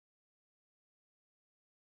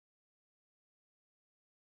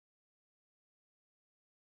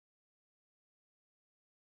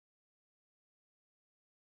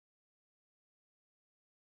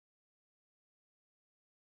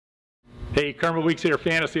Hey, Kermit Weeks here,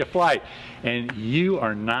 Fantasy of Flight. And you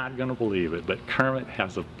are not going to believe it, but Kermit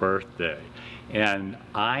has a birthday. And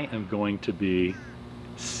I am going to be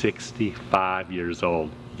 65 years old.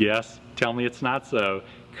 Yes, tell me it's not so.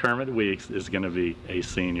 Kermit Weeks is going to be a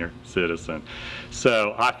senior citizen.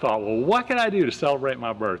 So I thought, well, what can I do to celebrate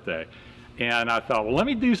my birthday? And I thought, well, let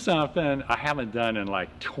me do something I haven't done in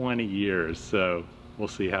like 20 years. So we'll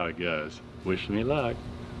see how it goes. Wish me luck.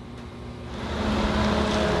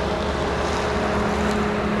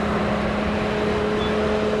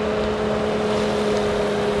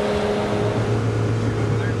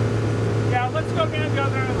 Let's go down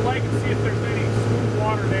there to the lake and see if there's any smooth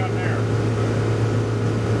water down there.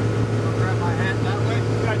 I'll grab my hat that way?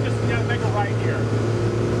 Yeah, just make a right here. I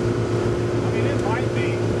mean, it might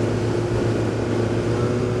be.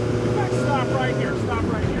 In fact, stop right here. Stop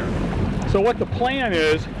right here. So what the plan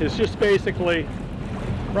is just basically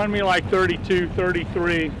run me like 32,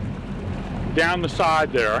 33 down the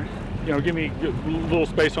side there. You know, give me a little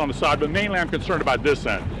space on the side, but mainly I'm concerned about this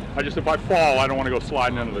end. If I fall, I don't want to go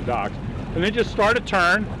sliding into the docks. And then just start a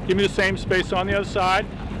turn, give me the same space on the other side,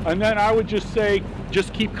 and then I would just say,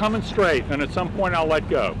 just keep coming straight, and at some point I'll let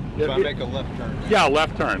go. So I make a left turn? Yeah,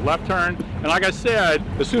 left turn, and like I said,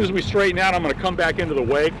 as soon as we straighten out, I'm going to come back into the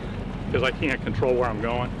wake, because I can't control where I'm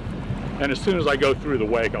going. And as soon as I go through the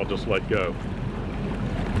wake, I'll just let go.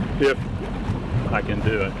 If I can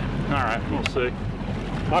do it. All right, we'll see.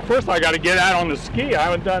 Well, first I got to get out on the ski. I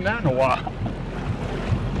haven't done that in a while.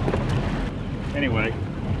 Anyway.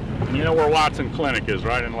 You know where Watson Clinic is,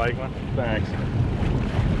 right, in Lakeland? Thanks.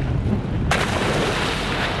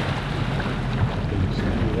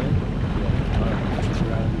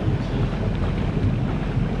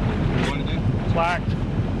 What do you want to do? Slacked.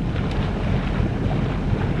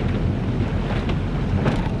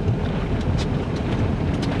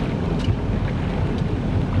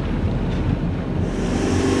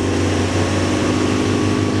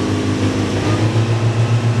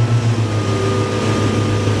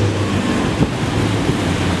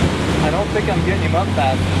 I think I'm getting him up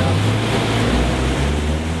fast enough.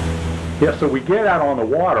 Yeah, so we get out on the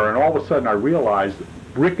water, and all of a sudden I realized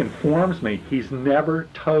Rick informs me he's never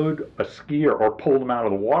towed a skier or pulled him out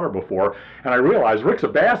of the water before. And I realized Rick's a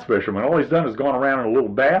bass fisherman. All he's done is gone around in a little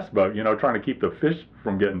bass boat, you know, trying to keep the fish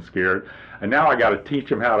from getting scared. And now I got to teach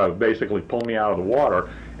him how to basically pull me out of the water.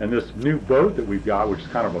 And this new boat that we've got, which is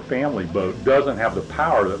kind of a family boat, doesn't have the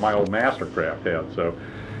power that my old Mastercraft had. So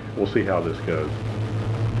we'll see how this goes.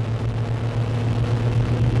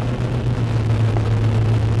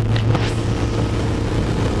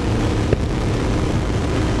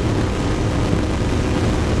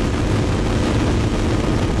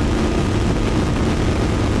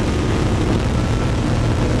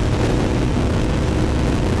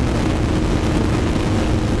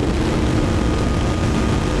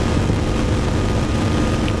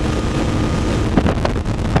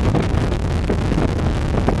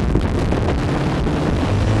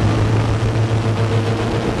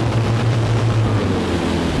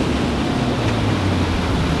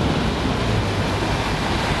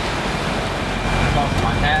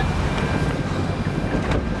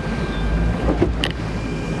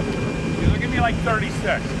 Like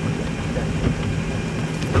 36.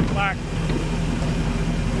 Black.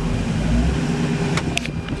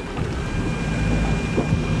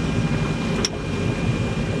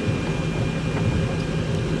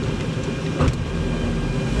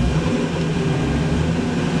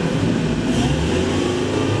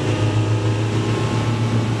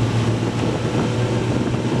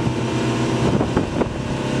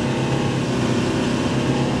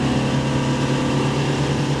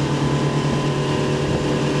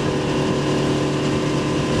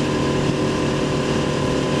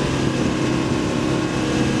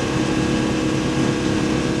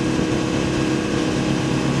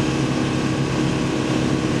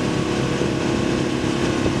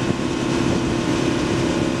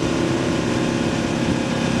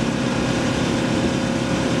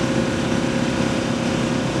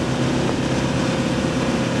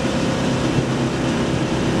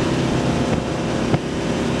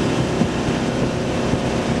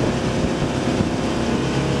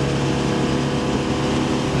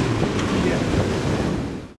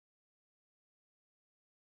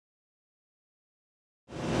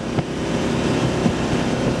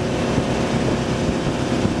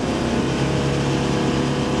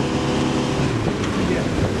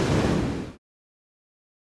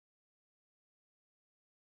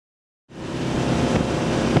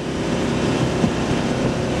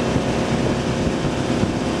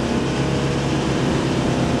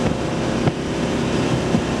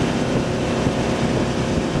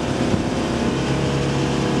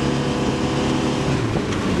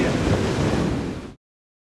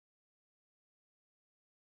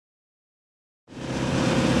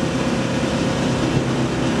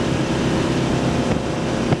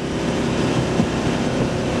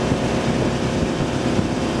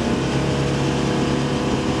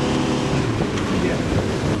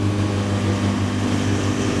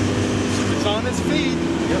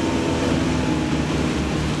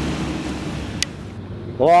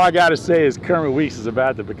 Well, all I got to say is Kermit Weeks is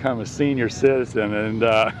about to become a senior citizen, and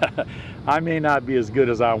I may not be as good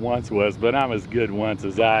as I once was, but I'm as good once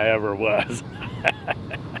as I ever was.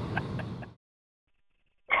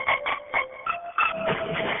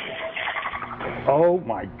 Oh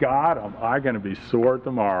my God, am I going to be sore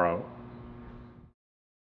tomorrow?